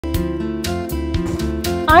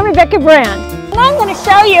I'm Rebecca Brand, and I'm going to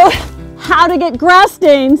show you how to get grass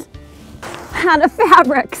stains out of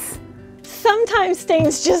fabrics. Sometimes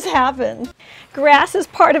stains just happen. Grass is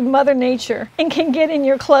part of Mother Nature and can get in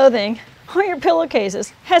your clothing or your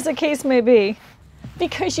pillowcases, as the case may be,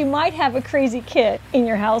 because you might have a crazy kid in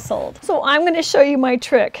your household. So I'm going to show you my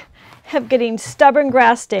trick of getting stubborn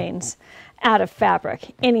grass stains out of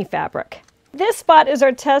fabric, any fabric. This spot is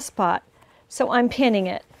our test spot, so I'm pinning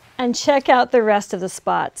it. And check out the rest of the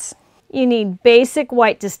spots. You need basic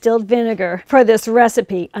white distilled vinegar for this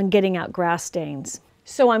recipe on getting out grass stains.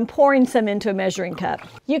 So I'm pouring some into a measuring cup.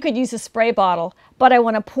 You could use a spray bottle, but I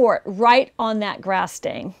want to pour it right on that grass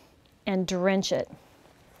stain and drench it.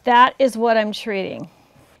 That is what I'm treating.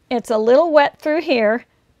 It's a little wet through here,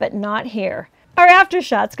 but not here. Our after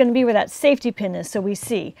shot's going to be where that safety pin is, so we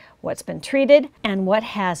see what's been treated and what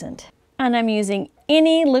hasn't. And I'm using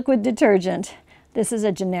any liquid detergent. This is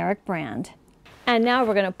a generic brand. And now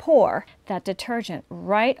we're going to pour that detergent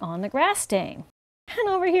right on the grass stain. And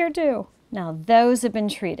over here too. Now those have been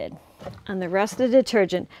treated. And the rest of the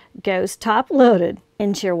detergent goes top loaded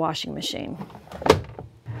into your washing machine.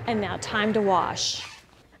 And now time to wash.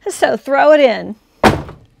 So throw it in.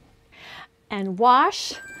 And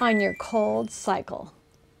wash on your cold cycle.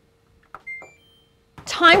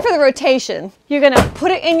 Time for the rotation. You're going to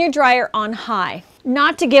put it in your dryer on high.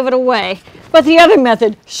 Not to give it away, but the other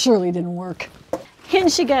method surely didn't work. In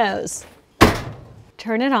she goes.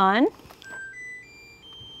 Turn it on.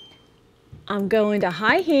 I'm going to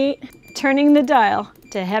high heat, turning the dial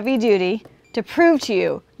to heavy duty to prove to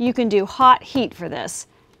you you can do hot heat for this.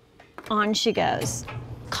 On she goes.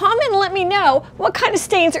 Comment and let me know what kind of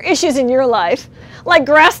stains or issues in your life, like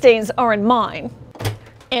grass stains are in mine.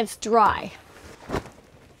 It's dry.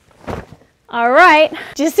 All right,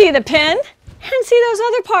 do you see the pin? And see those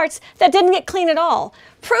other parts that didn't get clean at all?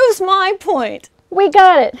 Proves my point. We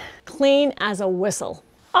got it. Clean as a whistle.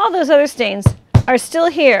 All those other stains are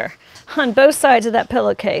still here on both sides of that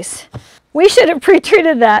pillowcase. We should have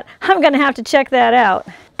pre-treated that. I'm going to have to check that out.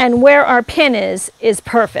 And where our pin is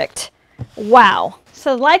perfect. Wow.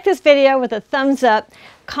 So like this video with a thumbs up,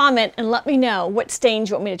 comment, and let me know what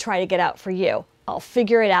stains you want me to try to get out for you. I'll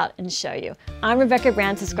figure it out and show you. I'm Rebecca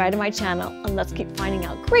Brand. Subscribe to my channel and let's keep finding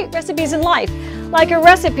out great recipes in life, like a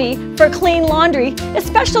recipe for clean laundry,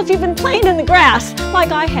 especially if you've been playing in the grass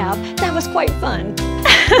like I have. That was quite fun.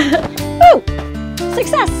 Woo!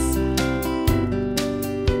 Success!